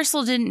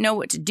 Universal didn't know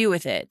what to do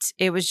with it.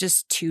 It was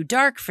just too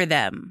dark for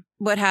them.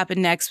 What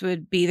happened next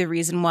would be the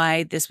reason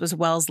why this was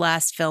Welles'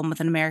 last film with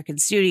an American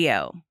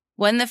studio.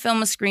 When the film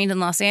was screened in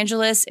Los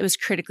Angeles, it was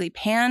critically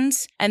panned,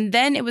 and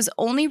then it was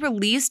only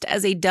released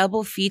as a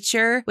double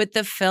feature with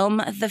the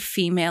film The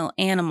Female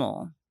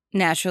Animal.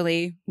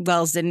 Naturally,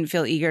 Welles didn't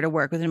feel eager to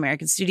work with an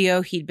American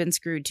studio. He'd been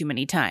screwed too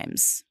many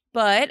times.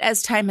 But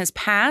as time has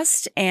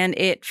passed and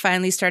it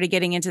finally started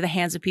getting into the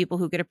hands of people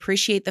who could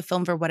appreciate the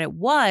film for what it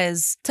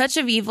was, Touch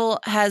of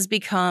Evil has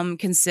become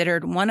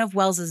considered one of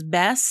Welles'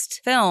 best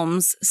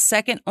films,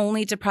 second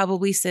only to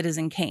probably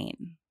Citizen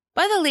Kane.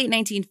 By the late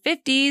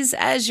 1950s,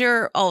 as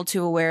you're all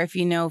too aware if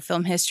you know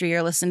film history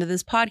or listen to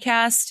this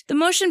podcast, the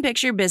motion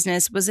picture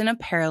business was in a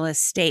perilous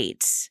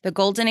state. The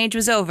golden age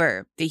was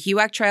over. The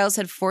HUAC trials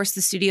had forced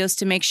the studios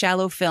to make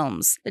shallow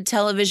films. The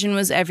television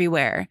was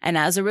everywhere. And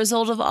as a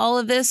result of all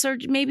of this, or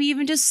maybe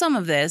even just some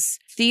of this,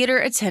 theater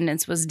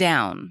attendance was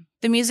down.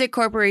 The Music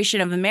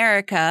Corporation of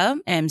America,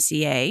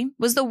 MCA,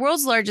 was the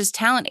world's largest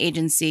talent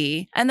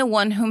agency and the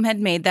one whom had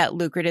made that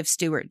lucrative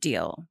Stewart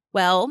deal.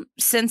 Well,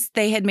 since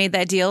they had made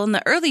that deal in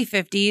the early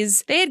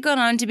 50s, they had gone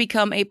on to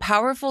become a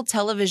powerful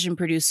television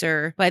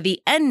producer by the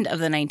end of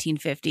the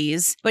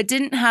 1950s, but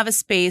didn't have a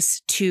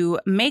space to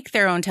make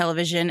their own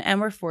television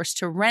and were forced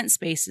to rent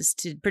spaces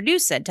to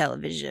produce said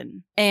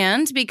television.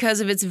 And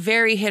because of its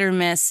very hit or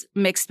miss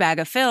mixed bag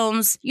of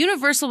films,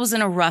 Universal was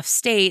in a rough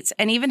state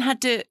and even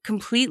had to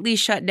completely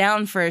shut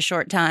down for a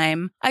short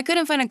time. I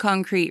couldn't find a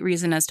concrete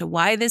reason as to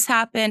why this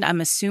happened. I'm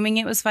assuming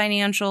it was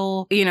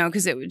financial,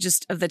 because it was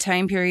just of the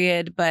time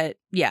period, but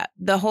yeah,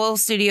 the whole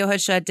studio had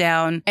shut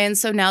down. And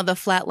so now the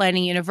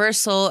flatlining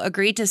Universal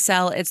agreed to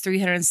sell its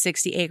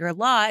 360-acre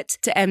lot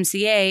to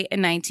MCA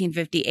in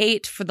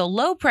 1958 for the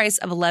low price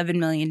of $11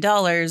 million,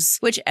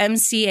 which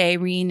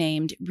MCA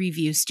renamed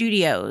Revue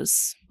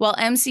Studios. While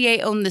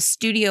MCA owned the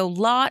studio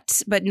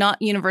lot, but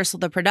not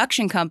Universal, the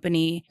production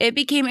company, it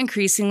became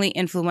increasingly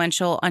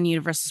influential on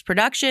Universal's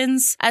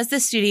productions as the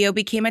studio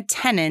became a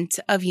tenant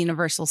of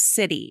Universal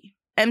City.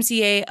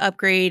 MCA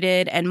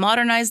upgraded and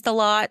modernized the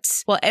lot,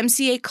 while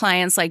MCA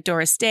clients like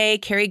Doris Day,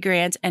 Cary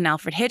Grant, and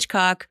Alfred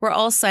Hitchcock were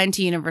all signed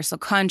to Universal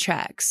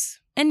contracts.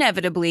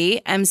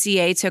 Inevitably,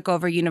 MCA took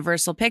over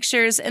Universal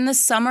Pictures in the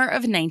summer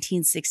of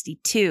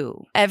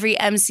 1962. Every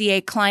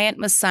MCA client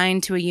was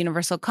signed to a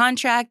Universal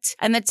contract,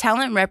 and the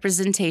talent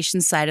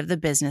representation side of the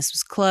business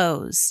was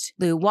closed.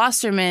 Lew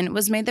Wasserman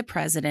was made the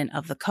president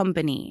of the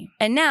company.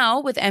 And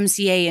now, with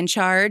MCA in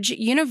charge,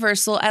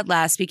 Universal at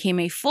last became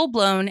a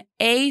full-blown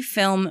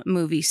A-film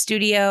movie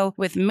studio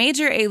with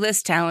major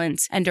A-list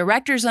talent and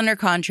directors under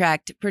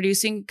contract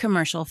producing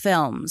commercial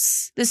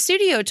films. The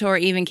studio tour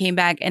even came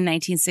back in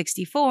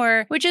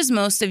 1964, which, as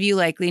most of you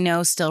likely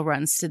know, still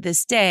runs to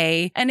this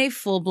day, and a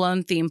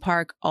full-blown theme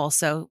park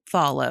also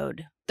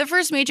followed. The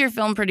first major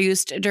film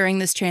produced during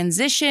this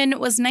transition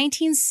was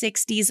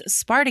 1960's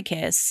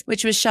Spartacus,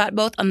 which was shot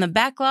both on the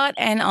backlot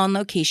and on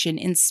location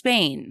in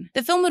Spain.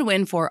 The film would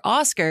win 4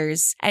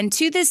 Oscars, and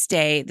to this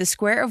day, the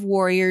Square of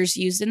Warriors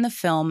used in the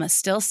film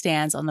still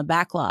stands on the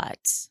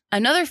backlot.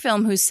 Another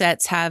film whose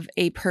sets have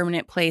a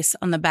permanent place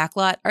on the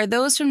backlot are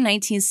those from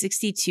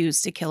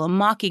 1962's To Kill a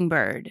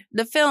Mockingbird.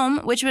 The film,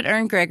 which would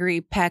earn Gregory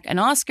Peck an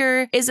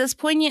Oscar, is as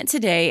poignant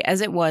today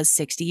as it was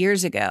 60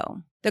 years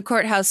ago. The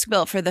courthouse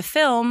built for the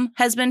film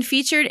has been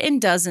featured in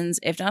dozens,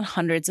 if not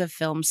hundreds, of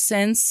films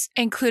since,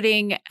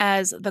 including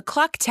as the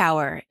Clock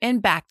Tower in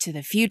Back to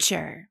the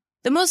Future.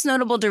 The most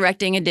notable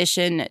directing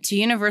addition to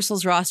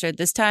Universal's roster at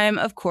this time,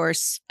 of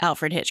course,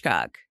 Alfred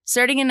Hitchcock.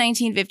 Starting in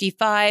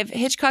 1955,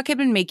 Hitchcock had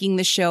been making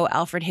the show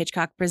Alfred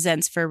Hitchcock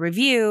Presents for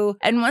review,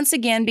 and once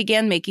again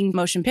began making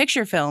motion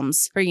picture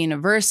films for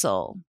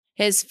Universal.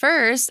 His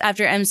first,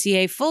 after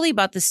MCA fully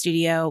bought the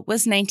studio,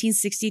 was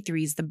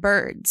 1963's The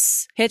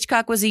Birds.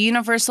 Hitchcock was a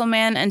Universal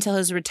man until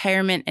his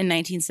retirement in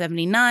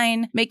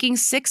 1979, making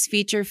 6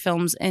 feature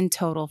films in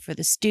total for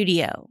the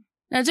studio.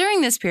 Now,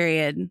 during this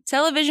period,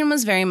 television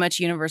was very much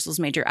Universal's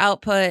major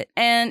output,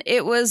 and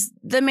it was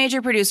the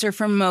major producer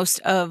for most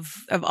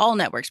of all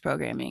networks'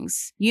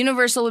 programmings.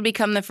 Universal would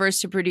become the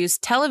first to produce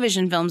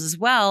television films as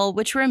well,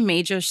 which were a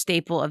major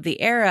staple of the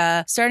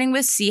era, starting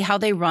with See How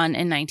They Run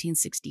in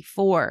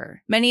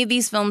 1964. Many of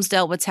these films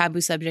dealt with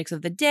taboo subjects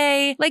of the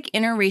day, like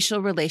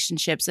interracial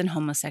relationships and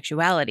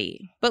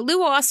homosexuality. But Lew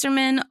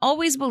Wasserman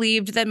always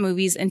believed that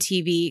movies and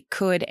TV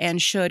could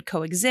and should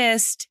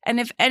coexist, and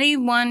if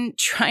anyone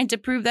tried to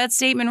prove that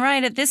statement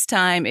right at this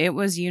time, it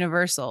was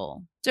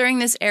Universal. During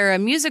this era,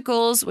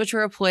 musicals, which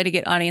were a ploy to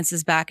get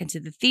audiences back into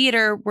the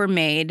theater, were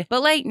made,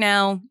 but like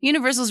now,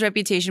 Universal's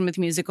reputation with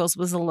musicals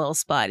was a little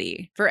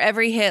spotty. For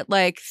every hit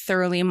like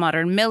Thoroughly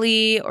Modern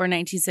Millie, or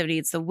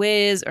 1978's The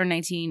Wiz, or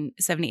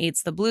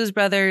 1978's The Blues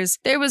Brothers,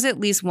 there was at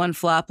least one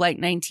flop like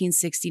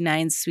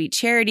 1969's Sweet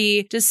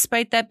Charity,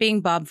 despite that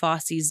being Bob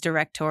Fosse's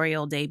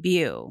directorial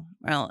debut.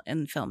 Well,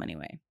 in film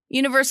anyway.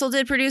 Universal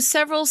did produce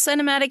several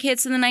cinematic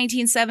hits in the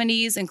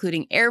 1970s,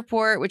 including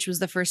Airport, which was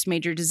the first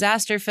major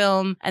disaster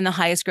film and the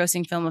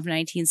highest-grossing film of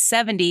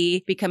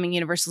 1970, becoming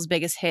Universal's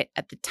biggest hit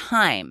at the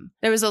time.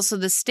 There was also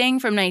The Sting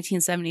from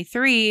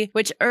 1973,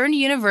 which earned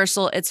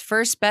Universal its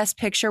first Best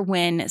Picture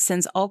win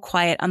since All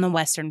Quiet on the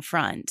Western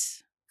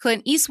Front.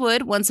 Clint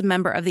Eastwood, once a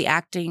member of the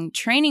acting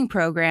training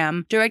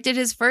program, directed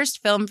his first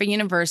film for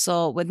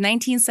Universal with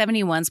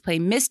 1971's play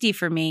Misty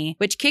for Me,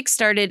 which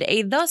kickstarted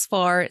a thus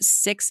far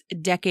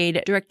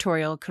 6-decade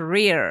directorial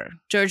career.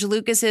 George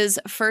Lucas's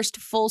first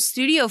full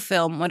studio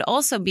film would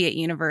also be at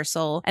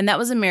Universal, and that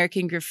was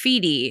American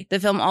Graffiti. The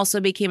film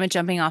also became a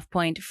jumping-off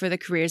point for the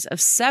careers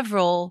of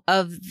several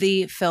of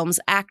the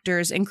film's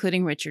actors,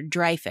 including Richard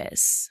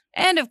Dreyfuss.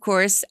 And of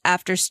course,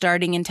 after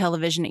starting in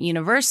television at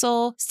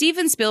Universal,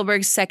 Steven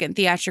Spielberg's second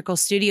theatrical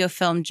studio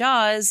film,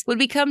 Jaws, would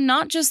become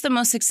not just the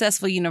most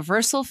successful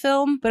Universal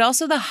film, but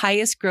also the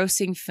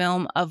highest-grossing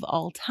film of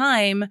all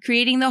time,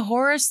 creating the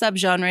horror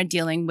subgenre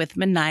dealing with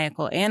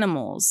maniacal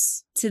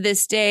animals. To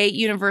this day,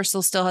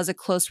 Universal still has a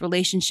close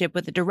relationship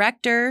with the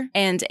director,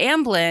 and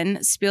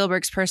Amblin,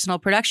 Spielberg's personal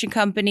production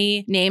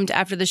company, named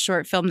after the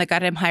short film that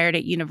got him hired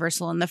at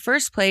Universal in the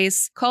first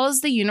place,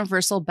 calls the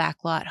Universal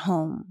backlot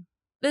home.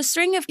 The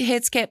string of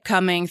hits kept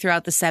coming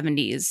throughout the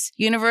 70s.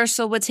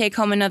 Universal would take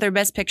home another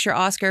Best Picture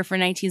Oscar for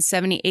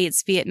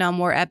 1978's Vietnam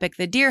War epic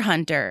The Deer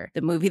Hunter,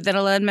 the movie that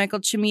allowed Michael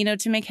Cimino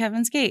to make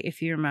Heaven's Gate,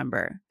 if you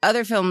remember.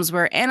 Other films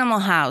were Animal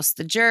House,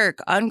 The Jerk,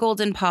 On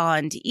Golden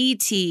Pond,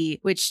 E.T.,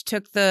 which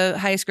took the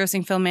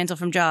highest-grossing film mantle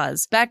from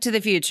Jaws, Back to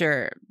the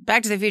Future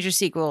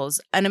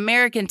sequels, An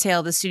American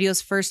Tail, the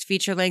studio's first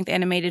feature-length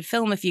animated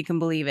film, if you can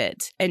believe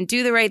it, and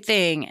Do the Right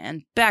Thing,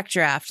 and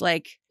Backdraft.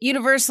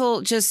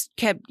 Universal just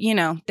kept,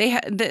 they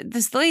had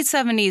the late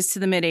 70s to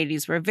the mid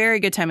 80s were a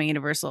very good time at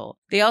Universal.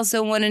 They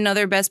also won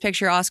another Best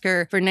Picture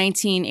Oscar for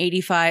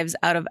 1985's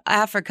Out of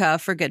Africa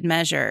for Good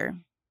Measure.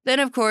 Then,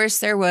 of course,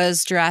 there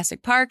was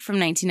Jurassic Park from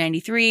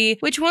 1993,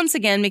 which once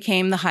again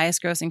became the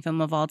highest-grossing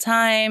film of all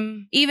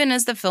time, even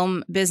as the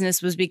film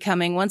business was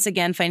becoming once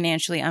again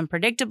financially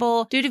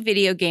unpredictable due to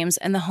video games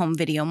and the home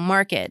video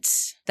market.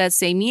 That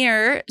same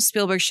year,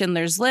 Spielberg's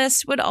Schindler's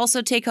List would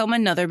also take home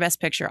another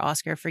Best Picture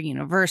Oscar for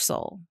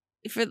Universal.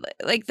 for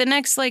like the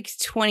next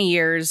 20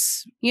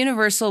 years,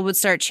 Universal would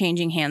start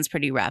changing hands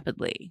pretty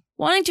rapidly.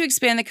 Wanting to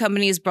expand the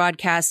company's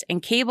broadcast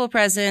and cable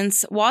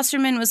presence,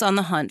 Wasserman was on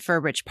the hunt for a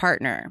rich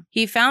partner.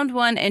 He found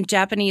one in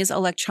Japanese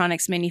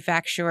electronics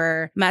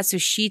manufacturer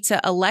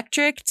Matsushita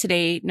Electric,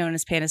 today known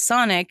as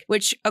Panasonic,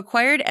 which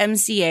acquired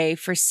MCA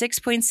for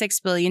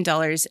 $6.6 billion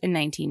in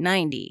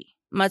 1990.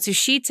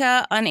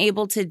 Matsushita,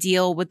 unable to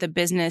deal with the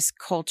business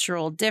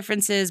cultural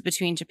differences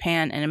between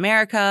Japan and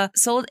America,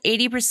 sold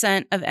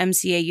 80% of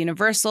MCA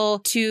Universal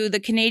to the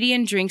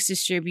Canadian drinks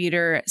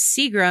distributor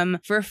Seagram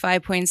for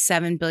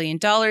 $5.7 billion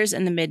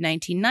in the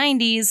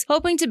mid-1990s,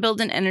 hoping to build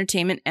an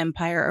entertainment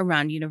empire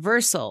around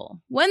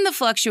Universal. When the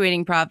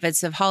fluctuating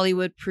profits of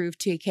Hollywood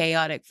proved too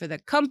chaotic for the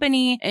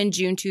company, in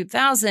June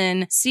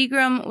 2000,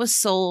 Seagram was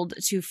sold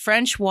to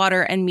French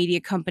water and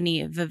media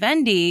company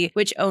Vivendi,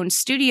 which owned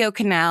Studio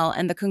Canal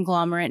and the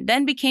conglomerate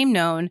then became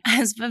known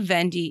as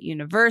Vivendi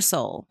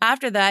Universal.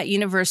 After that,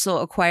 Universal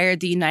acquired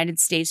the United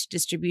States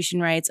distribution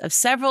rights of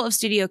several of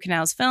Studio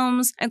Canal's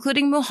films,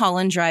 including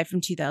Mulholland Drive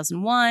from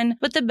 2001,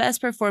 but the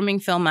best performing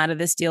film out of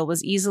this deal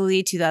was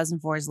easily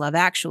 2004's Love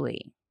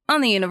Actually.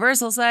 On the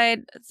Universal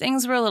side,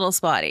 things were a little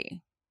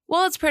spotty.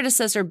 While its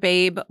predecessor,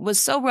 Babe,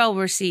 was so well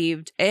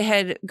received, it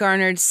had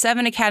garnered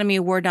 7 Academy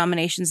Award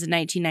nominations in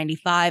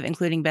 1995,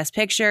 including Best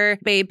Picture.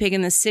 Babe, Pig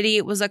in the City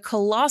was a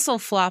colossal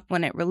flop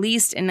when it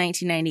released in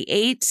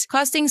 1998,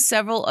 costing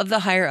several of the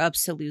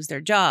higher-ups to lose their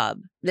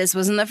job. This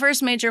wasn't the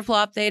first major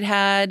flop they'd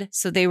had,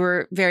 so they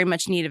were very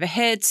much in need of a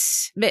hit.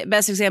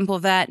 Best example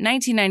of that,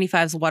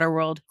 1995's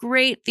Waterworld.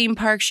 Great theme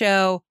park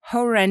show,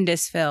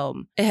 horrendous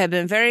film. It had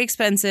been very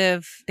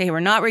expensive, they were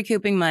not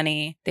recouping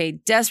money, they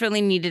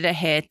desperately needed a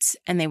hit,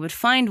 and they would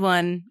find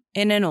one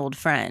in an old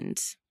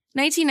friend.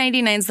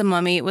 1999's The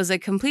Mummy was a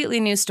completely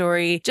new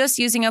story, just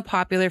using a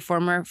popular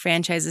former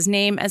franchise's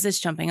name as its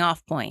jumping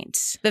off point.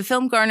 The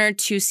film garnered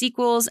 2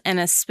 sequels and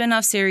a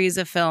spin-off series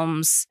of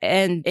films,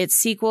 and its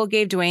sequel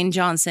gave Dwayne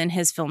Johnson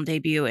his film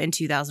debut in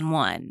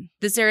 2001.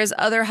 This era's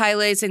other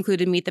highlights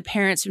included Meet the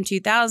Parents from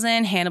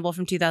 2000, Hannibal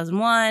from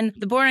 2001,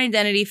 the Bourne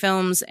Identity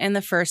films, and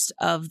the first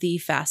of the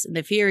Fast and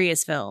the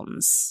Furious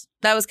films.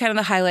 That was kind of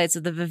the highlights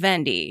of the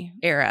Vivendi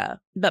era.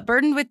 But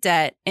burdened with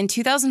debt, in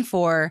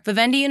 2004,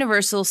 Vivendi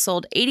Universal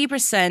sold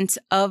 80%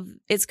 of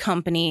its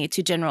company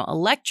to General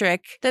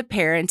Electric, the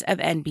parent of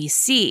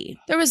NBC.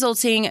 The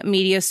resulting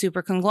media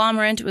super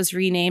conglomerate was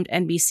renamed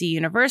NBC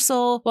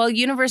Universal, while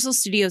Universal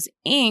Studios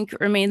Inc.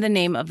 remained the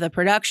name of the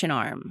production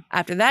arm.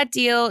 After that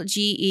deal,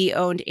 GE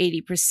owned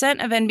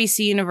 80% of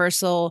NBC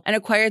Universal and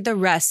acquired the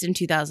rest in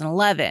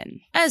 2011.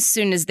 As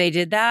soon as they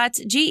did that,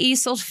 GE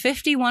sold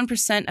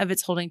 51% of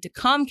its holding to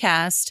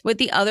Comcast, with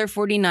the other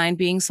 49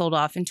 being sold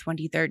off in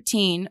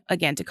 2013,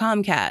 again to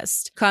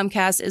Comcast.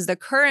 Comcast is the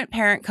current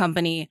parent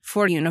company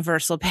for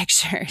Universal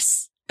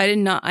Pictures.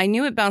 I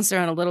knew it bounced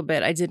around a little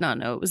bit. I did not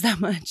know it was that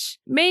much.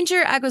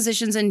 Major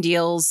acquisitions and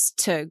deals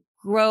to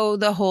grow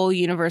the whole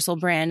Universal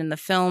brand and the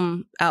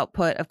film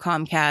output of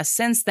Comcast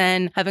since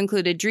then have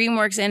included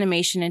DreamWorks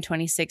Animation in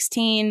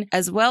 2016,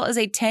 as well as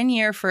a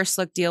 10-year first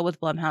look deal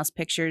with Blumhouse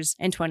Pictures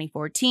in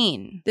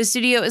 2014. The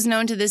studio is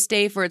known to this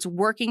day for its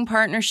working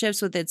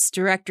partnerships with its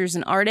directors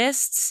and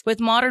artists, with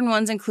modern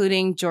ones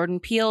including Jordan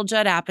Peele,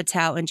 Judd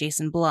Apatow, and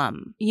Jason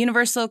Blum.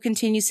 Universal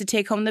continues to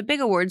take home the big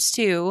awards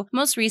too,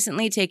 most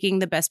recently taking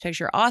the Best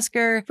Picture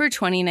Oscar for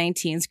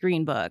 2019's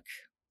Green Book.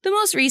 The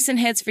most recent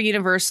hits for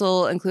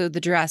Universal include the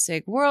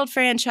Jurassic World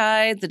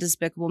franchise, the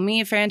Despicable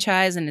Me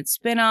franchise and its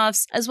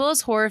spin-offs, as well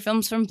as horror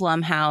films from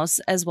Blumhouse,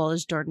 as well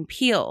as Jordan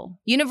Peele.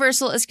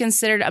 Universal is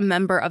considered a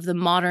member of the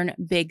modern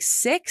Big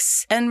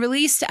Six and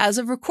released, as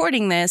of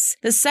recording this,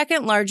 the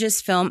second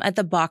largest film at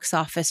the box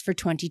office for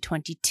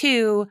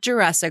 2022,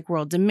 Jurassic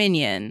World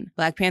Dominion.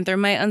 Black Panther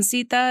might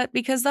unseat that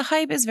because the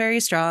hype is very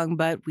strong,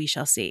 but we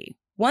shall see.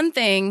 One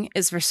thing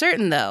is for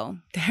certain, though,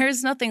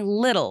 there's nothing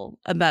little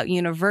about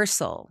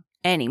Universal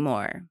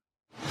anymore.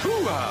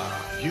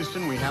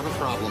 Houston, we have a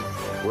problem.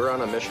 We're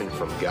on a mission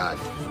from God.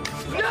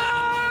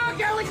 No!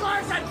 Kelly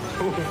Clarkson!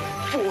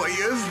 Boy,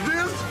 is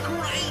this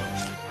great!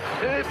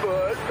 Hey,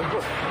 bud.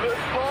 Let's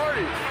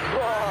party.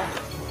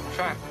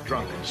 Fat,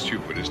 drunk, and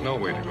stupid is no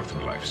way to go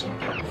through life, son.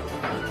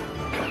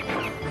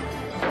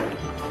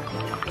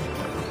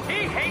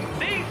 He hates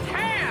these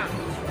cans!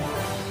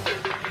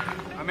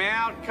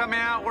 Come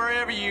out,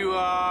 wherever you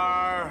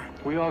are.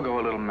 We all go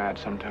a little mad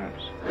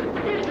sometimes.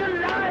 It's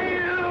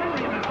alive!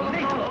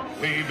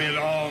 We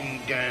belong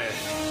dead.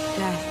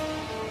 Death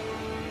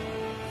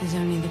is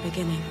only the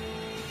beginning.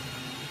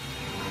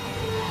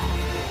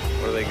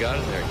 What do they got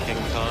in there, King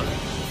Kong?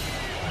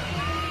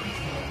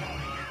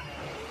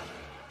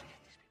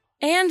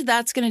 And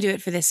that's going to do it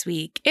for this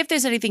week. If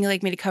there's anything you'd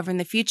like me to cover in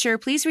the future,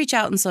 please reach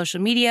out on social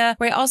media,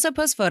 where I also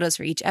post photos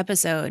for each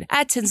episode.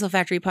 At Tinsel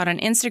Factory Pod on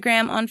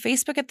Instagram, on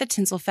Facebook at The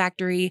Tinsel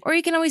Factory, or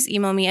you can always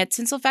email me at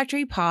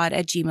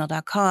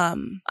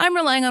tinselfactorypod@gmail.com. I'm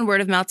relying on word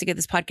of mouth to get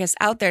this podcast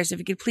out there, so if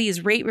you could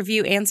please rate,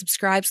 review, and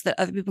subscribe so that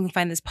other people can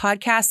find this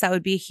podcast, that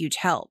would be a huge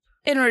help.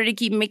 In order to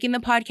keep making the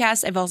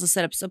podcast, I've also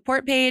set up a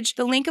support page,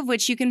 the link of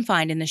which you can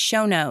find in the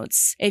show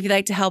notes. If you'd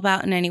like to help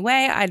out in any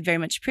way, I'd very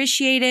much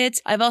appreciate it.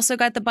 I've also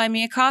got the Buy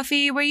Me a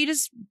Coffee where you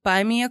just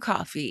buy me a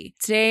coffee.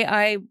 Today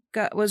I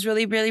was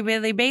really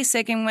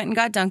basic and went and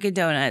got Dunkin'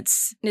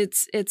 Donuts.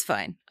 It's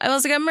fine. I've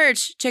also got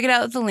merch. Check it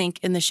out with the link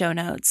in the show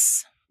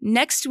notes.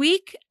 Next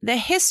week, the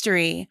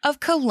history of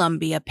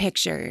Columbia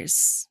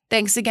Pictures.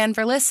 Thanks again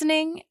for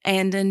listening,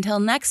 and until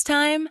next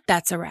time,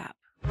 that's a wrap.